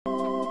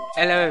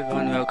Hello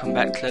everyone, welcome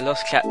back to the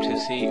Lost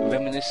Chapters, the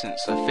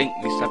Reminiscence. I think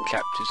the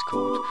subchapter is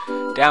called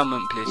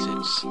Downment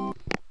Blizzards.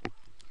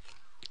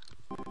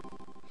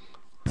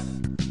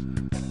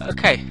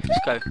 Okay,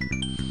 let's go.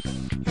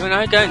 You and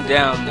I going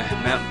down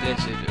Mount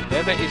Blizzard. The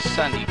weather is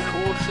sunny.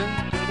 Caution,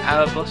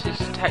 our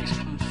boss's attacks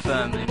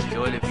confirmed.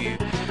 Enjoy the view.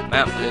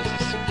 Mount Blizzard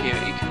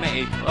Security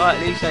Committee. Well, at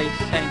least they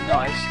say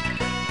nice,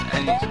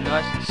 and it's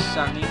nice and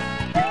sunny.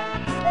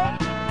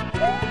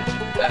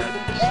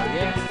 So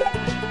yeah.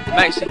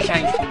 Makes a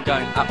change from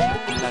going up the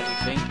bloody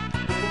thing.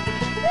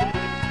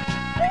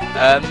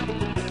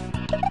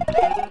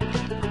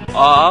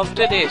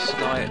 After this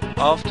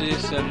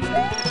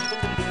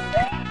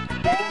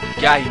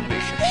game,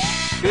 which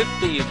should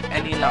be, if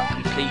any luck,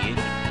 completed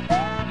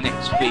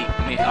next week.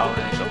 They got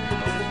me involved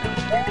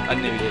now. I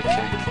knew they'd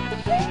change.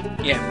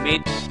 Yeah,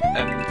 week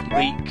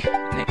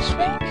next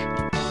week.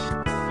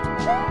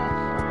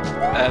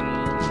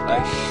 I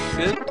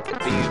should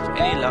be, with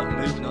any luck,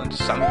 moving on to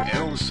something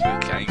else for a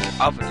change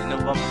other than the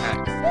ROM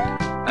hack.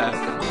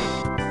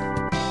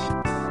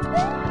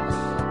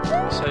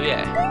 So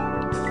yeah,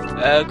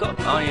 got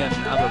my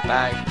other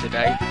bag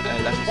today.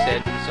 Like I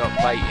said, start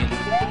waiting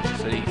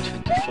for the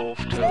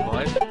 24th to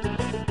arrive.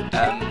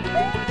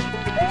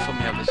 From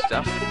the other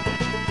stuff.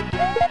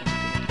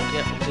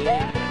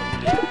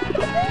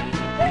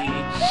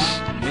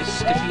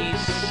 Mr.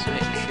 Peace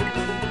section.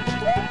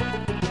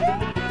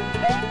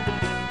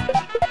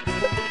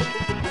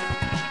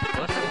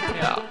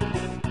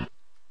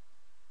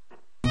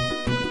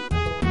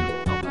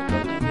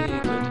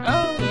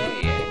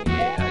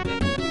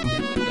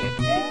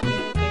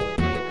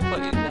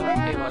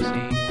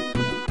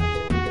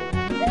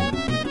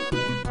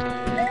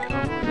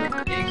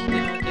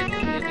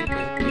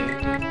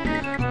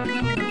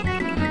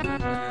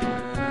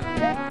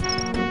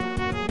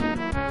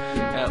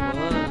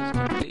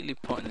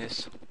 Pointless.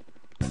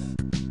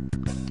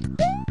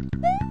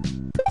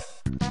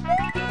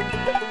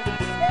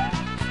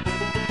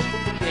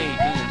 Okay,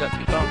 gonna up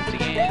your bombs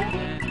again,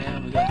 and now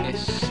we got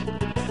this.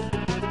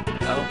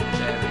 Oh,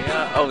 there we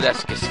are. Oh,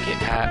 that's just a kit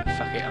hat.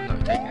 Fuck it, I'm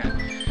not taking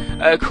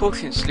that.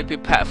 Caution, slippery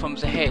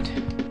platforms ahead.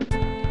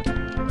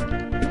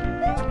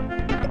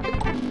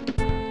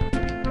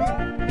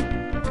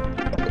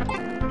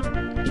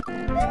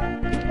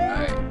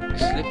 Right,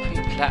 slippery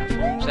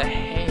platforms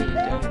ahead.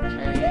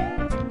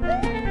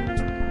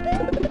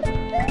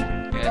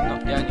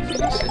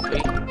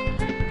 Slippery,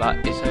 but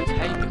it's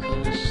okay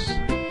because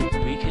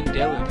we can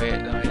deal with it.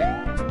 Like,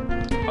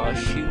 our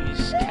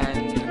shoes can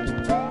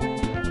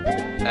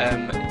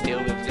deal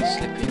with this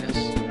slippiness.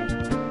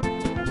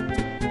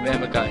 Where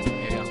am I going? Here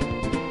we are.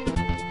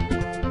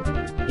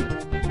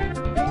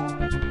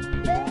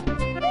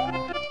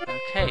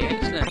 Okay,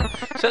 excellent.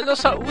 So it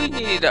looks like we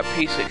needed that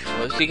P6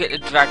 for us to get the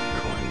dragon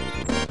coin.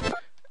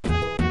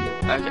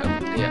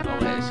 Okay, yeah, oh,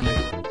 there's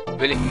good.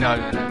 Really? No.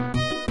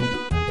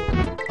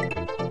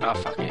 Oh,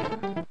 fuck it.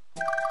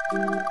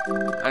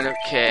 I don't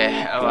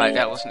care. Alright,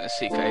 that wasn't a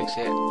secret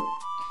exit.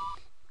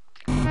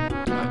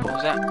 Right, what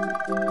was that?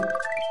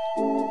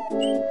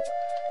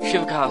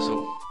 Shiver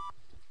Castle.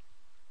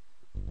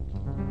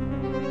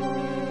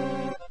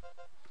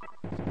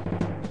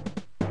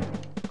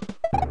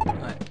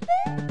 Right.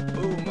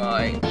 Oh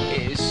my,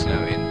 it is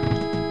snowing.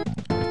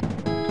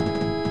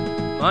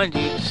 Mind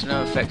you, the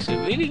snow effects are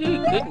really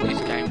good in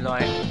this game.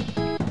 Like,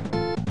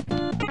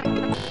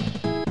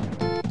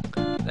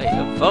 they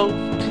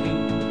evolved to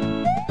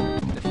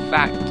the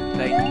fact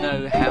they know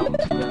how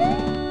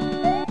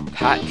to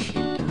patch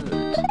your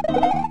dirt.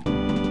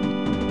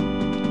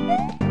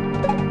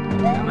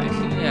 I'm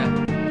actually,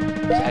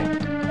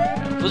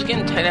 I was going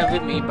to take that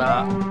with me,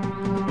 but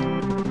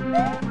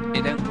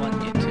they don't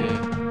want you to.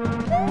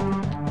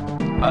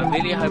 I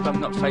really hope I'm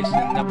not facing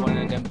another one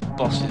of them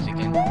bosses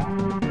again.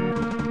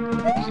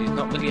 Because it's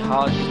not really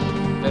hard, it's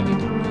very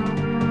boring.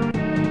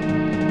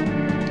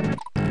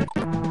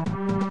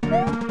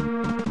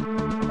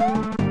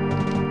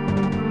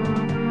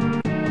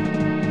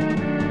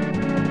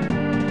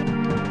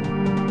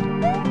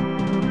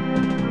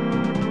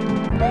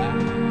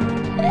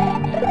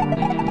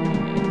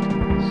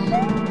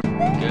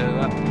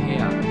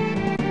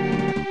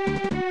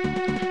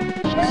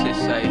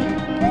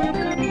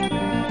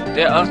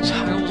 There are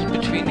tunnels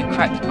between the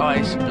cracked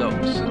ice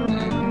blocks,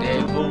 and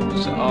their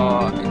walls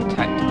are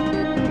intact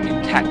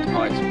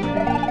ice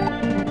blocks.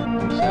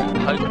 So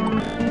hope.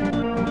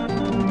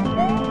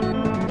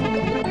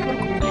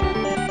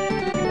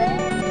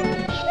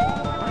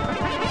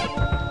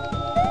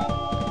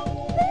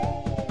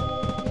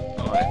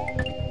 Alright.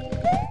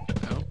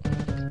 Oh.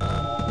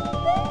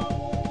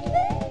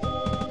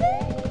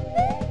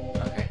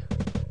 Okay.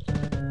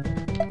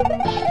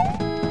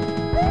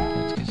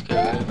 Let's just go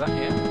over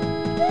here.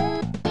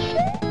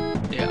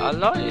 I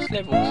like this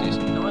level because it's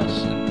nice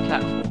and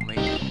platformy.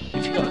 If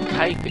you've got a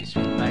cape, it's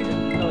been made a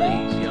lot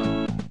easier.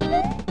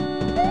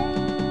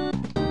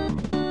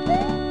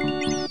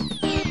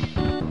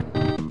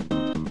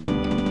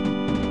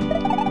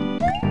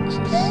 What's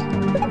this?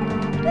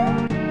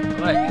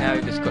 Right, now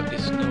we've just got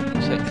this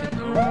normal section.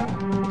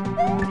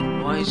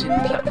 Oh. Why is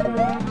bouncing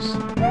platforms.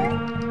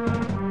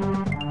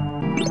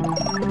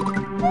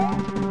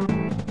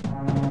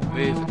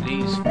 With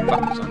these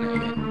fuckers on it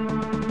again.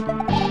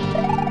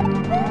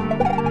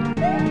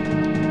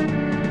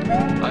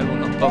 I will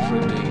not bother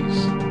with these.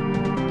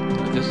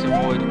 I'll just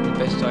avoid them the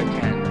best I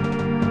can.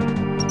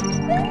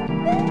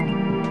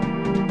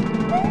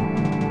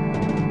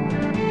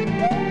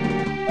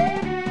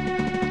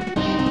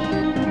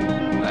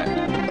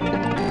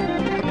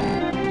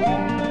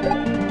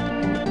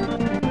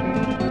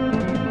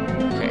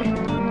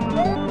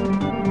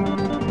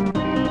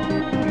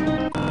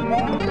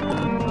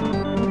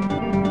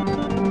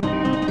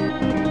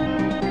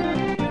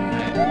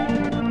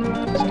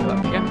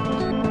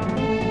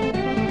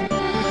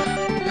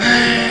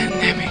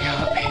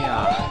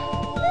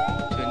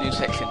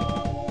 Section.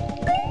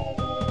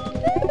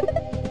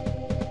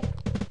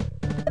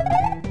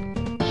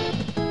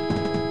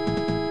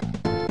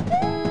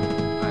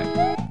 Right.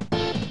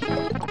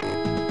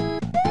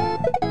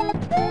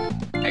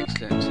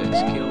 Excellent, so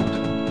it's killed.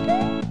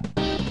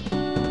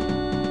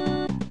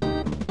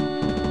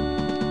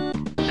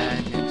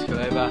 And let's go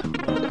over.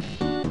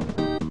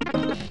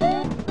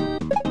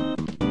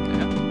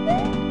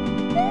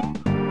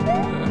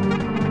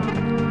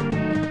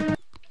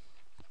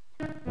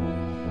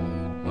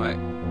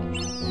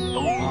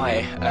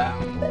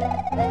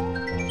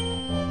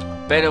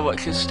 Better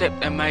watch your step,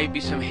 there may be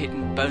some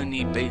hidden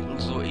bony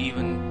beetles or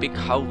even big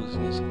holes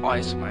in this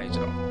ice maze.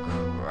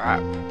 Oh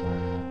crap.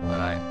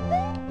 Right.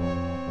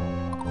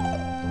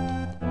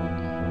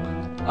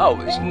 Oh,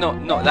 it's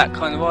not that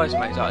kind of ice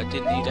maze. I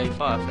didn't need a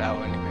fireflower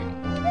or anything.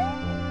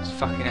 It's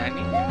fucking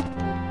handy.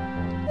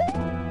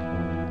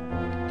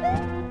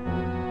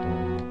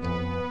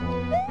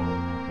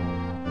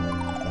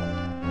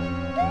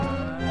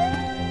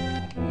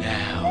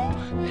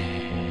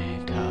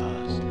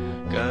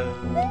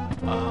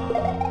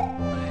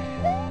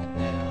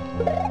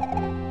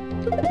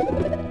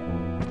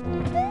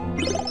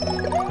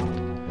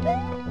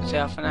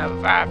 Myself another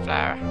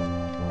fireflower.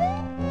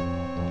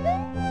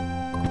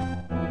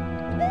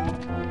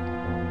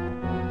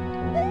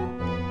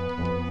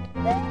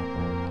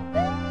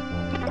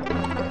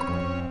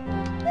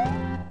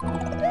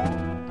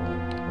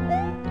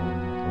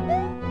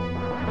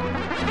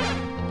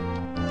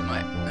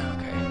 Right,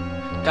 okay.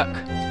 Duck.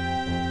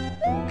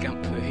 Jump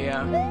through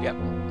here. Yep.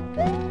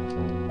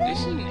 This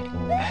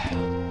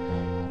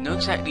isn't not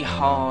exactly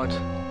hard.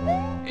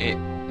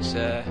 It's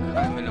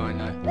kind of annoying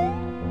though.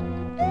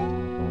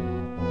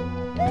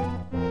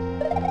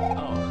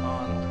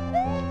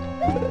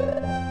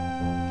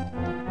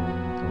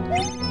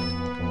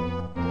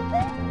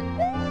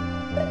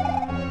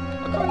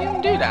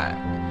 Do that?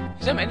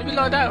 Is that meant to be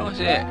like that, or is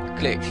it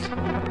glitched?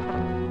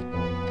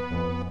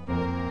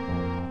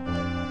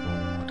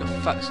 What the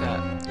fuck's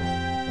that?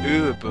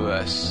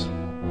 Ouroboros.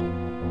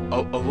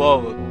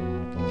 Aurora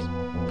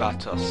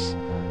Batos.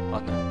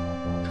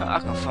 I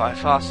can fly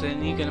faster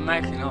than you can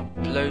imagine. I'll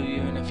blow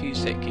you in a few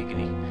sec,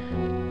 giggity.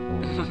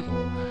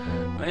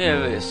 Yeah,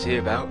 let's see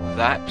about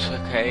that.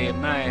 Okay,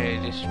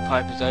 man, this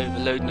pipe is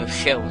overloading of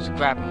shells.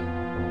 Grab them.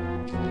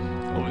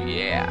 Oh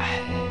yeah.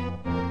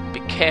 Be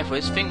careful,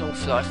 this thing will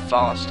fly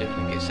faster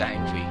when it gets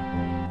angry.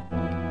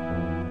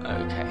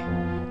 Okay,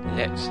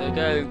 let's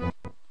go.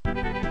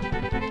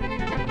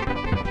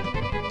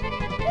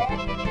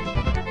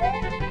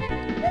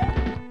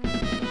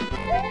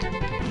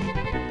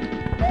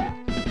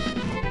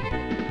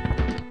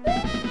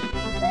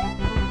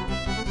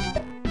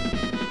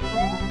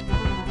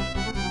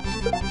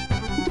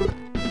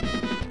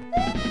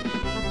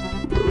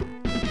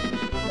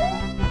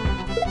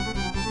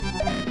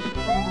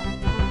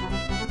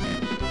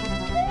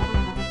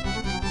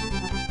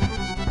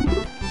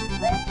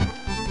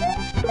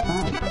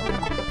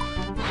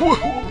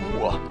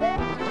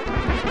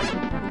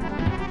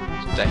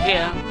 Stay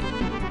here.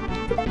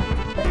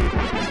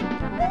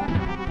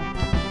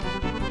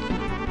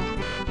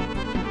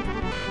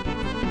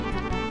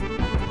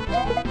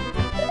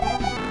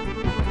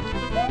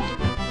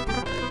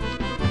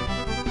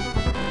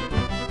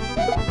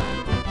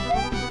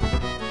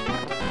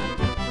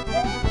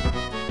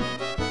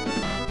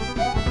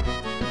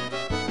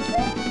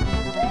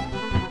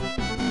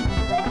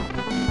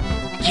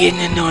 Getting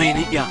annoying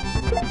at ya.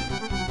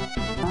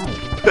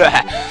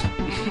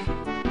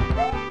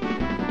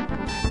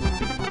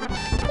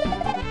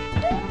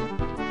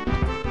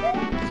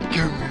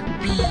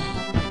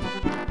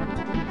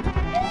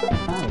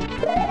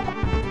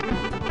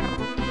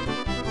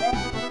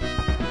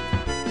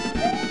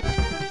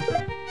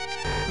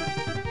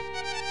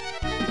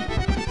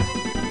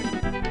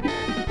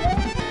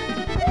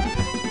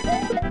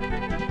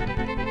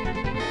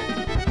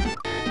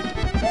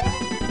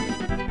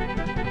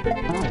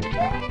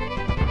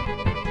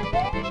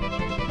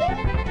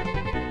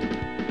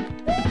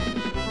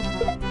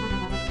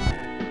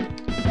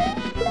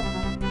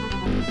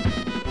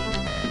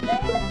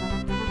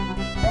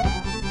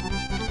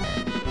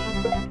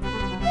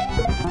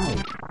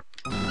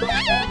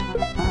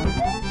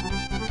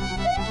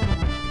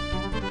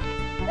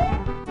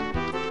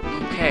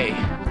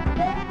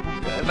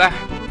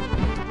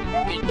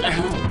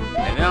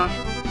 There we are.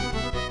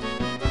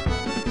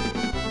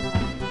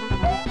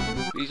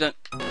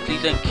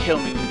 Please don't kill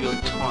me with your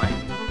time,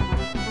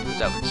 because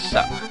that would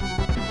suck.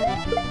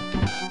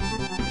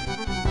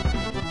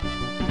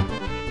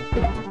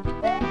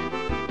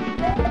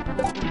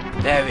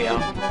 There we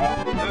are.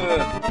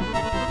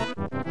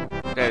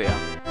 There we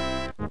are.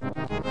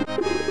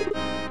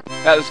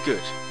 That was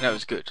good. That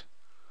was good.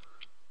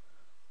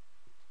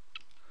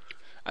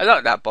 I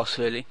like that boss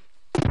really.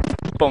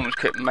 Bombs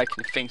kept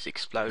making things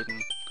explode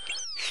and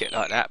shit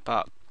like that,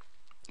 but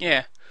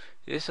yeah.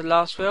 Is this the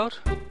last world?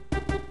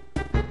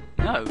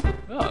 No.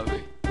 Where are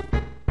we?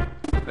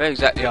 Where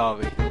exactly are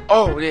we?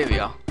 Oh, there we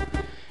are.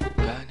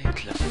 Going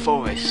into the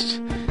forest.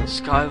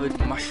 Skyward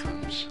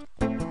mushrooms.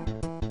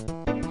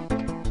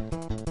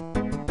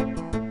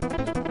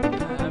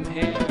 I'm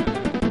here.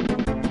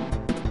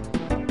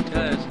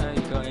 Tell us how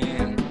you got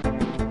in.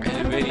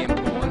 It's really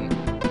important.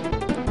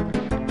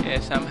 Yeah,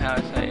 somehow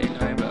I say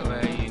anyway, but where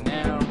are you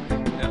now?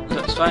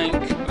 Looks like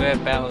where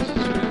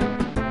Bowser's room.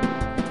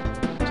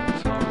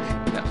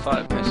 That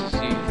fireplace is you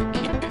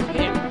keep with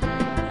him.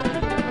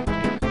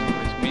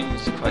 His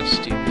meanings are quite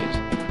stupid.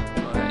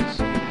 Let's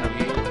see how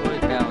you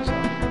avoid Bowser.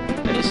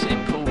 Very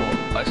simple.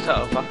 I start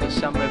off like a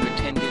somewhere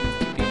pretending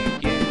to be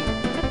you.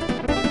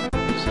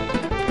 So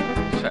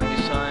yeah, trap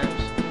your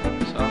times.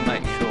 So I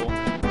make sure to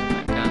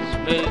make down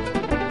smooth.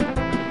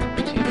 I'm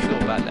pretty sure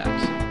about that.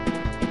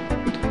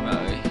 Don't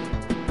worry.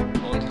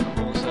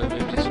 Also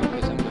with this one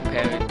because I'm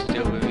preparing to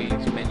deal with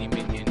these many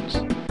minions.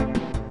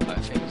 I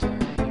think so.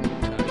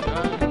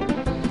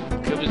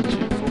 Trouble to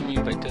inform you,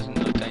 but it doesn't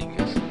look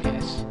dangerous.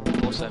 Yes.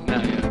 Also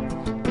Mario.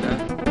 No.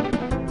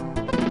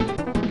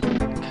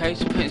 Okay,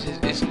 so Princess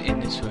isn't in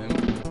this room.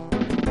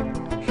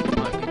 She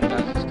might be in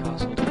Bowser's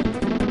castle.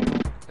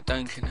 A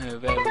dungeon,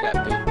 where would that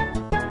be?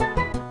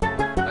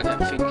 I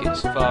don't think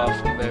it's far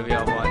from where we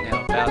are right now.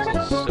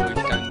 Bowser's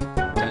storage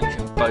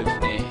dungeon both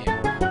near him,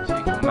 so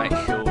we can make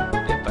sure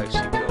they're both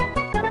secure.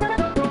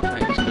 I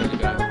think it's good to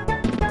go.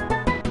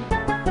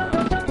 I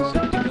think it's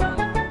already gone.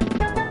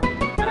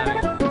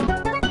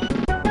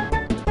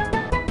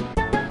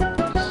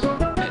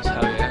 Let's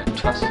hurry and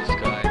trust this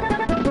guy.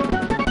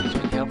 He's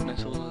been helping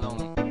us all along.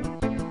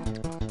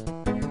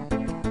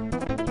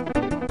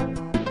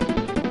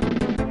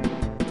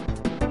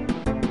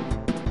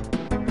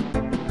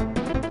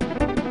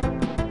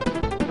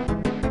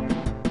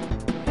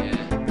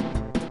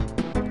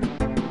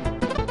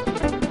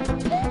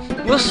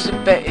 What's the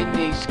betting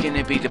he's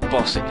gonna be the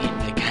boss at the end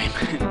of the game?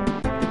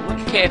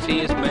 Watch carefully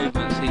his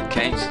movements, he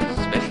changes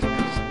especially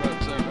because the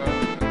roads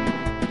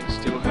are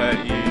still hurt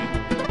you.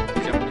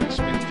 Jump and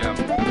spin jump.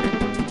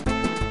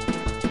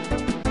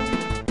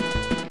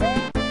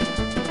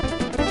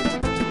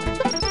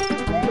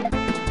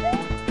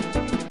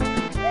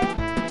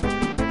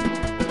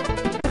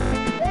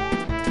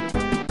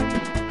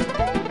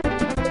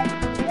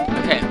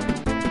 Okay.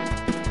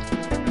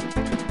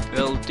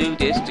 We'll do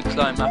this to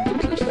climb up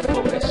into the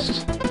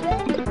forest.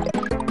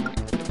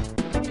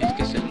 It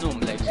gets a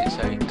normal exit,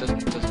 so it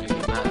doesn't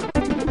really matter.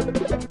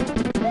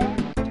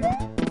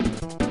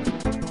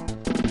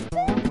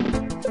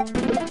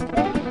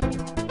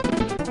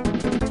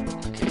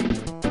 Okay.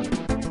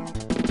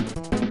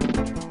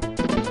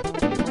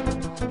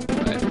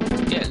 Right.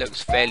 Yeah, it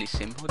looks fairly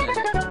simple, doesn't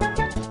it?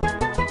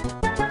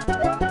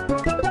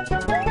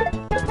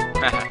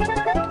 Haha.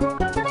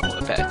 What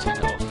a better turn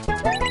it off.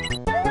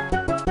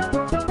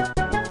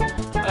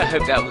 I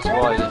hope that was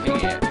wise. I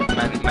think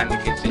it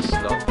manages this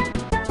slot.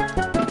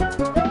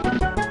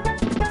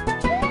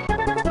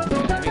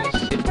 Yeah, I think it's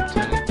simple to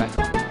turn it back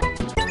on.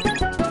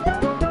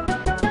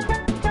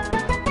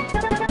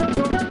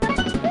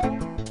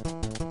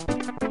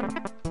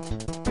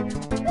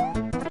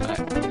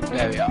 Right,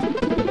 there we are.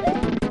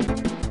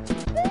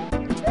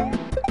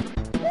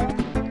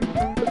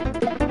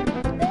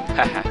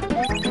 Haha.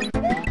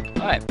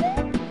 Right.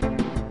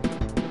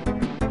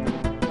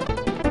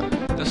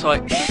 Looks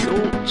like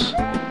short.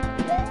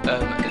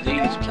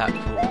 These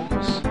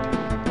platforms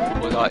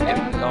were like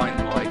them line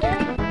riding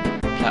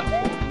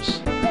platforms.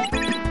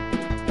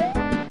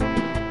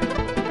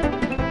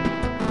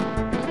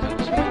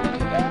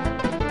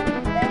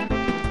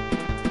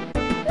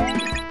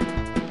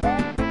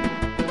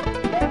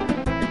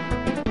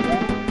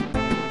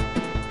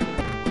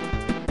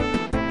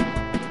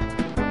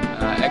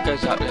 That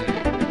goes up there.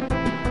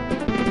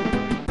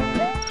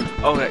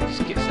 Oh, that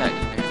just gets that in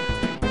there.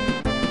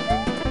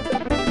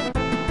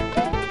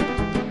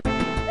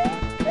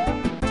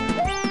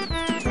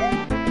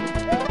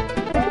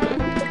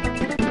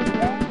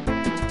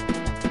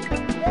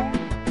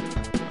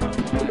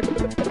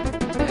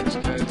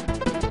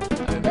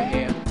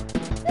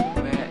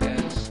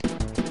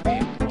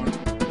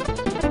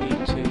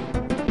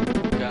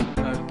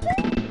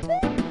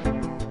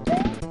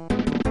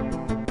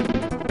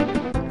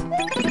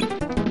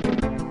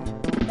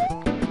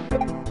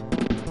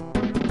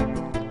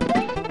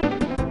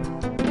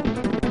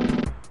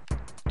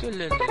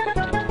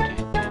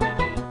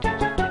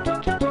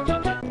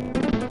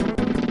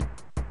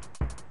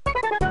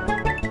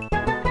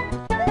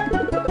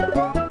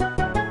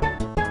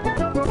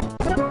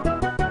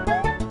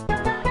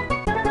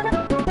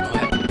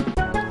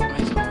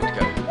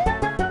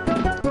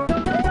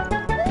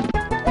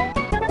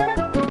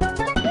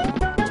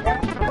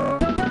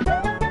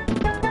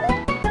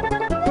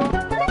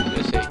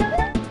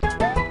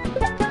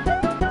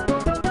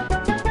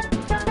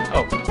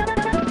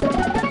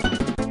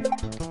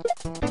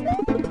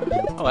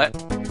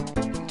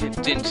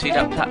 can see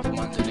that platform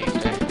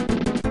underneath there.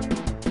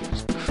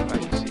 It's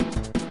crazy.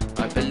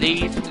 I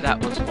believe that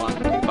was one,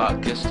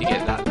 but just to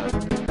get that though,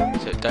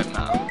 so it don't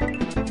matter.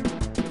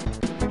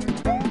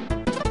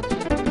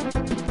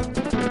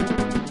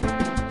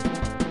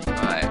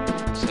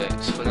 Alright, so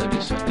let's follow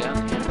this one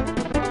down here.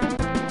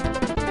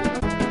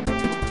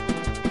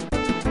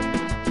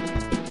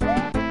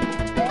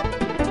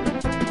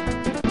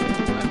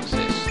 What's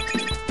this?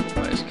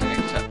 Right, let's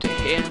connect up to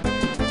here. So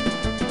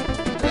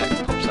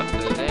that pops up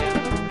to there.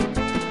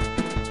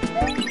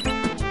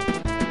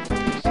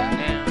 Down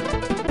there.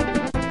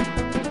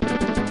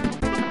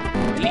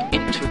 Really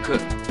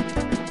intricate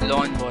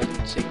line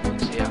riding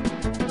sequence here.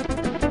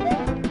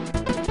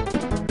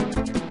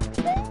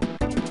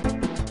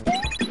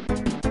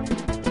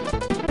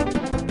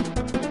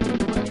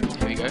 Right,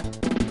 here we go.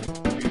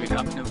 Moving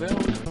up in the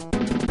world.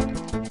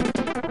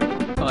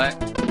 Alright.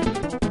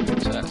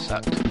 So that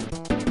sucked.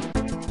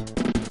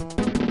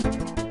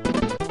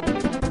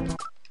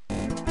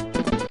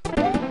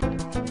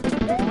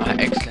 Alright,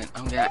 excellent.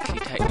 I'm gonna actually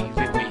take these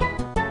with me.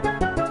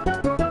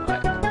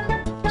 Right.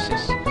 What's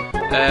this?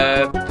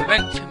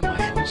 Prevent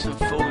mushrooms from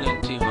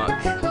falling too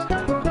much.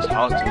 It's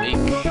hard to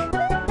reach.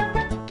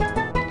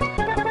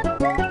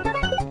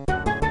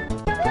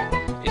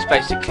 It's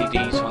basically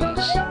these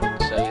ones,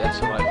 so that's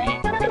why we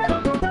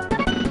come.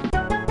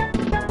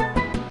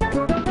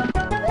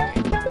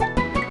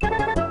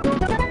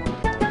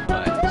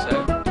 Right, so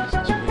let's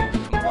just move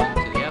from one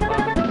to the other.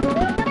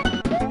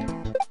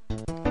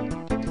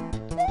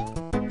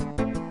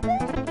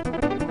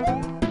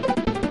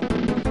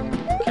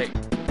 Okay.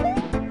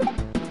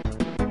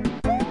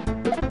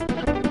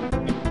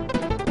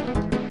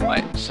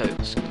 Right, so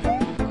let's move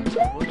on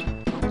forward.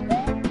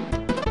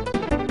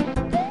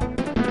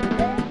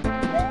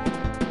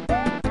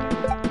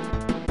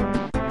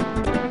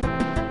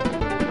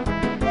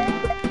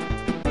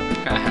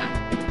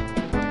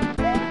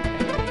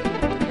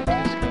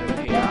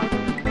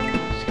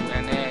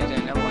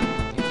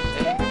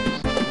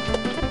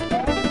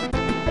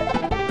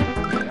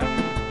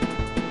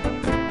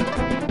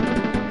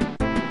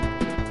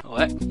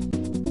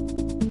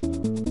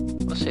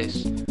 What's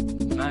this?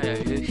 Mario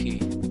Yoshi.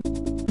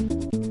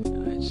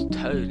 Oh, it's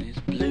Toad and his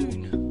balloon.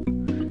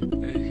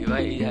 Yoshi,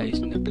 wait, that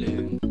isn't a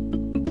balloon.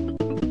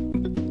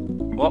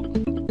 What?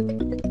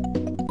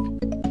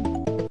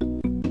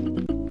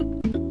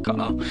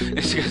 Oh,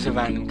 this is a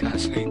random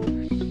cutscene.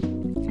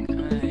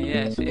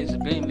 Yes, it is a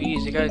balloon we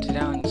used to go to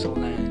Dinosaur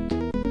Land.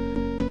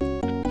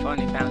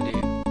 Finally found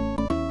you.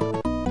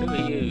 Who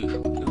are you?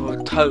 You're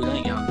a Toad,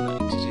 ain't you?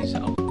 This is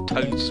old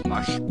Toad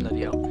Smush,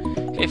 bloody hell.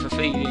 Here for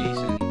 3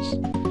 reasons.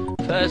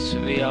 First,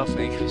 we are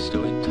finished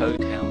restoring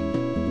Toad Town.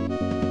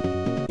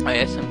 Oh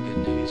yeah, some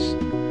good news.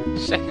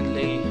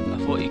 Secondly, I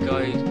thought you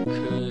guys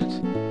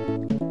could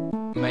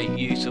make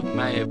use of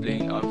Mario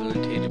Balloon. I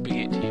volunteered to bring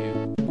it to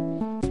you.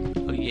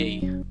 Oh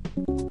yay.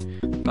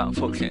 But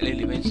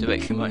unfortunately, the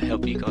insurrection won't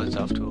help you guys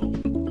after all.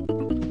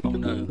 Oh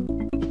no.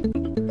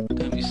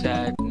 Don't be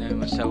sad, no,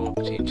 myself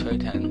between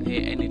Toad Town and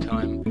here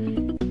anytime.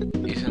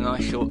 It's a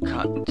nice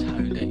shortcut home,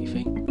 don't you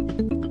think?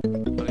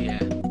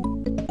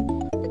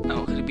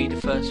 Be the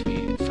third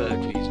reason.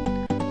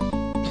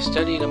 To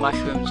study the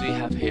mushrooms we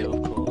have here,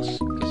 of course,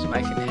 because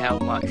making how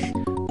much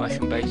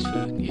mushroom-based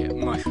food, yeah,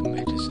 mushroom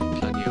medicine,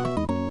 bloody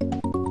hell.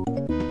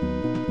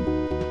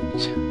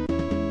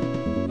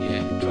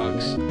 Yeah,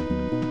 drugs.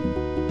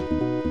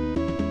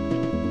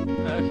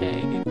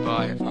 Okay,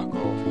 goodbye, fuck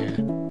off, yeah.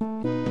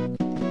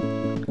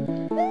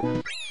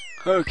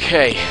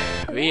 Okay,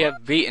 we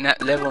have beaten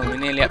that level and we're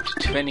nearly up to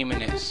 20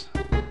 minutes.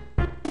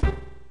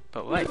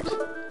 But wait.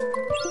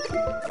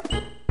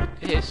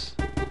 This.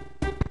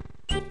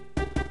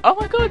 Oh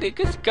my god, it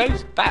just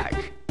goes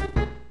back.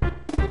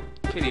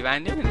 Pretty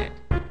random, isn't it?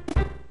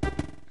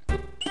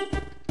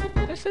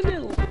 That's a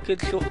little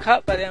good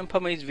shortcut, but the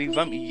problem is we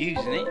won't be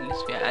using it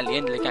unless we're at the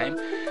end of the game.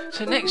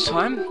 So next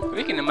time,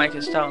 we're going to make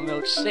a start on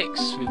World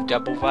 6 with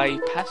Double Way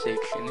Passage,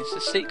 and it's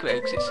a secret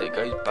exit so it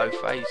goes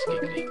both ways,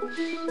 giggly.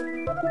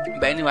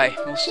 But anyway,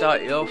 we'll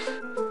start it off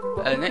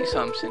next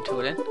time, so until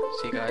then,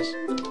 see you guys.